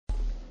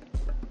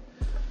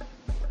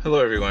Hello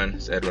everyone,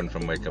 it's Edwin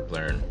from Wake Up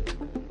Learn.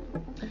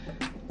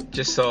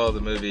 Just saw the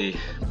movie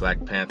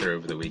Black Panther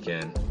over the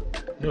weekend.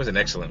 It was an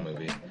excellent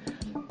movie.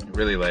 I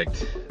really liked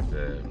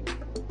the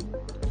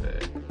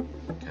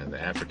kind of the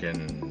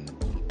African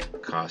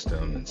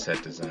costume and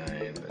set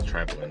design, the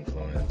tribal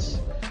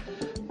influence.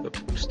 The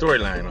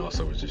storyline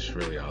also was just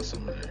really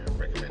awesome, and I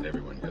recommend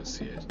everyone go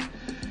see it.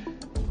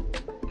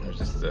 It was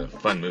just a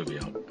fun movie,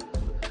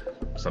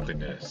 something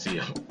to see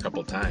a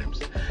couple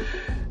times.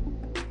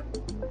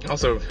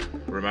 Also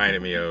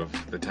reminded me of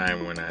the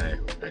time when I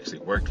actually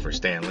worked for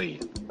Stan Lee.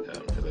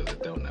 For those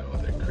that don't know,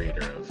 the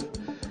creator of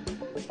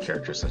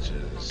characters such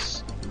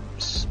as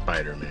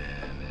Spider-Man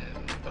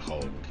and the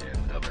Hulk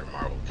and other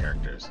Marvel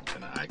characters,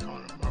 and an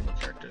icon of Marvel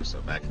characters.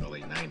 So back in the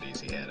late 90s,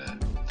 he had a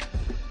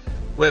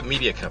web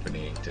media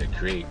company to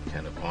create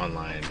kind of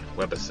online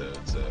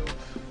webisodes of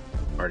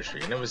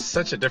artistry. And it was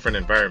such a different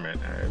environment.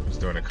 I was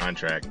doing a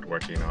contract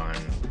working on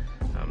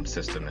a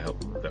system to help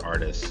the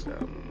artists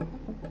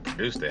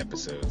produce the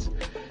episodes,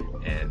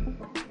 and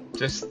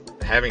just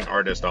having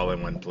artists all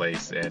in one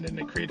place and in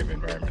a creative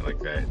environment like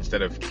that,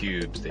 instead of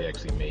cubes, they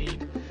actually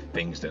made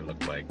things that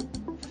looked like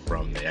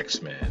from the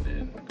X-Men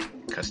and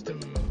custom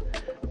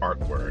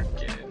artwork,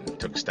 and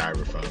took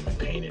styrofoam and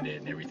painted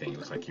it and everything. It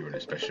looks like you were in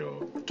a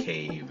special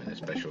cave and a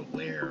special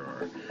lair,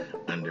 or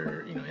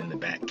under, in the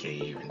Bat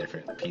Cave, and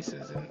different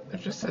pieces. And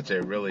it's just such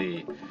a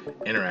really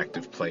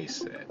interactive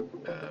place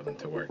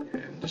to work,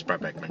 and just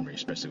brought back memories,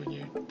 especially when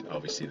you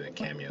always see the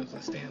cameos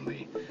of Stan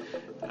Lee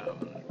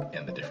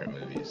in the different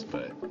movies.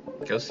 But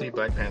go see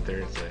Black Panther.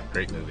 It's a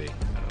great movie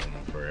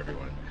for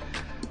everyone.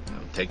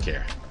 Take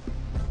care.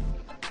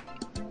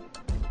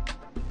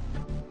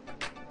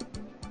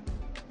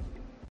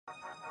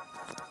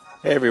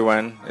 Hey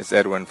everyone, it's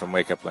Edwin from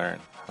Wake Up Learn.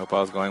 Hope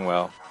all's going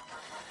well.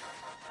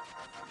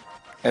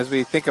 As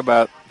we think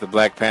about the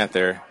Black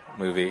Panther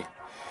movie,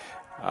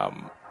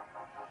 of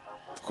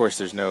course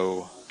there's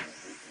no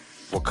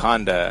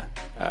Wakanda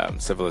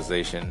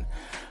civilization,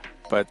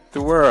 but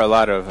there were a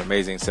lot of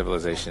amazing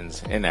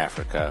civilizations in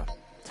Africa,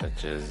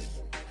 such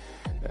as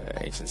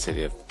the ancient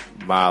city of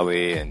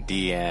Mali and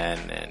Dian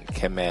and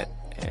Kemet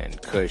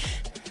and Kush.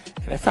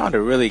 And I found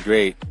a really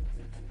great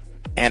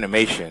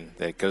animation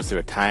that goes through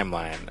a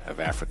timeline of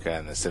Africa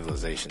and the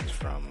civilizations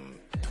from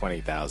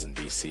 20,000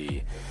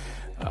 BC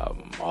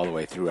all the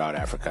way throughout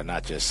Africa,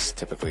 not just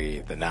typically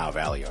the Nile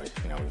Valley.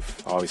 We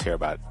always hear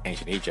about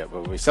ancient Egypt,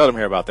 but we seldom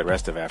hear about the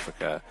rest of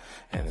Africa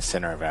and the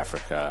center of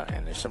Africa.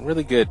 And there's some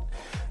really good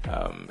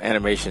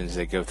animations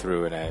that go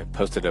through, and I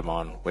posted them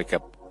on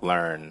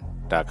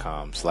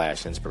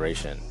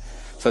wakeuplearn.com/inspiration.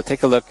 So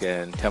take a look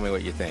and tell me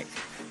what you think.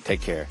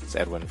 Take care. It's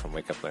Edwin from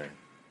Wake Up Learn.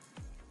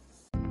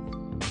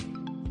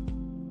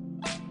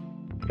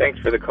 Thanks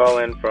for the call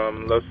in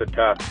from Losa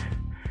Talk.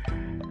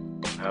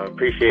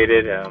 Appreciate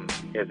it.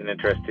 He has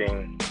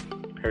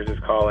here's his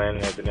call in,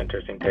 has an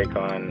interesting take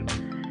on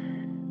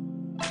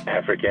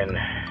African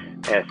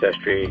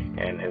ancestry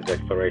and his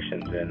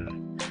explorations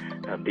in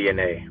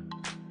DNA.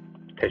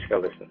 Take a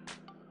listen.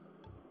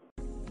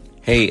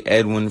 Hey,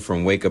 Edwin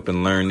from Wake Up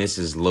and Learn. This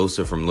is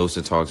Losa from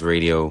Losa Talks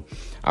Radio.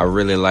 I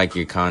really like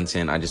your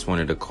content. I just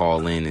wanted to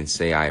call in and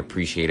say I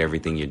appreciate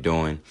everything you're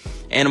doing.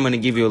 And I'm going to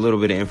give you a little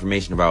bit of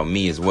information about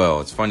me as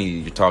well. It's funny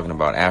you're talking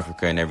about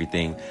Africa and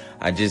everything.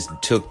 I just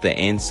took the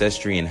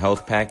Ancestry and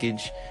Health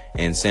package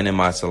and sent in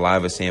my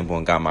saliva sample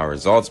and got my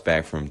results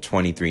back from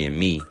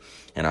 23andMe.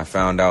 And I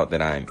found out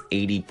that I'm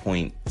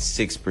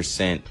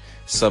 80.6%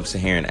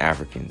 Sub-Saharan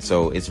African.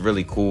 So it's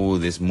really cool.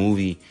 This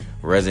movie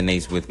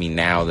resonates with me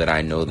now that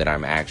I know that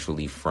I'm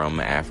actually from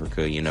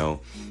Africa.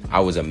 I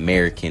was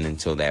American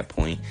until that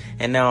point,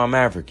 and now I'm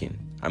African.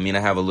 I mean, I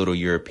have a little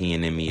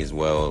European in me as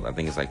well. I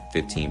think it's like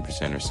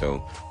 15% or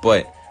so.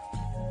 But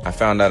I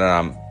found out that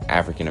I'm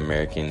African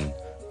American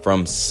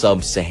from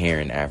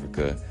Sub-Saharan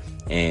Africa.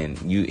 And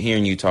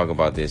hearing you talk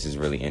about this is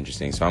really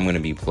interesting. So I'm going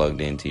to be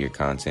plugged into your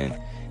content.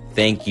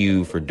 Thank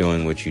you for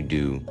doing what you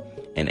do.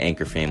 And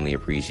Anchor family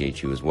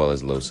appreciate you, as well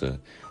as Losa.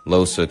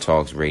 Losa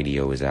Talks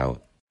Radio is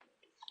out.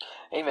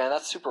 Hey man,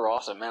 that's super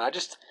awesome, man. I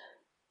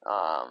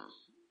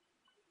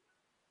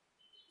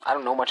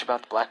don't know much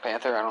about the Black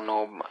Panther.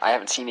 I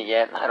haven't seen it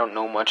yet. I don't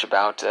know much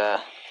about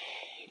the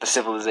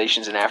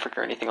civilizations in Africa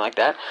or anything like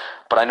that.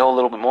 But I know a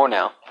little bit more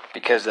now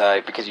because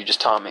you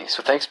just taught me.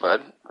 So thanks,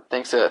 bud.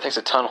 Thanks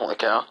a ton. Holy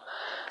cow.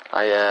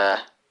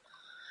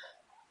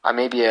 I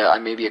may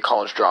be a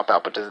college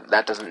dropout, but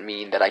that doesn't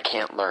mean that I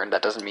can't learn.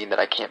 That doesn't mean that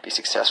I can't be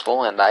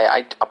successful. And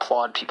I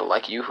applaud people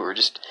like you who are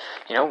just,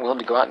 willing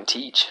to go out and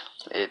teach.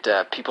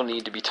 People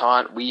need to be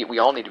taught. We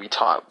all need to be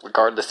taught,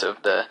 regardless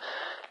of the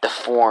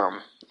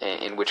form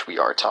in which we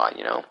are taught.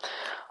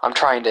 I'm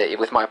trying to,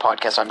 with my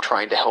podcast, I'm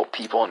trying to help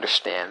people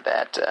understand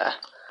that,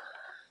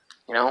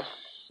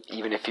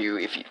 even if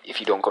you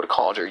don't go to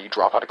college, or you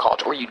drop out of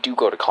college, or you do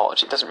go to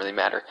college, it doesn't really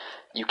matter.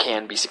 You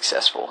can be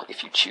successful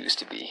if you choose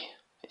to be.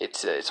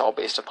 It's all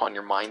based upon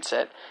your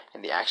mindset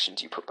and the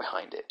actions you put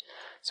behind it.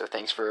 So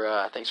thanks for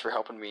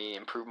helping me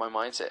improve my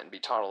mindset and be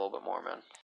taught a little bit more, man.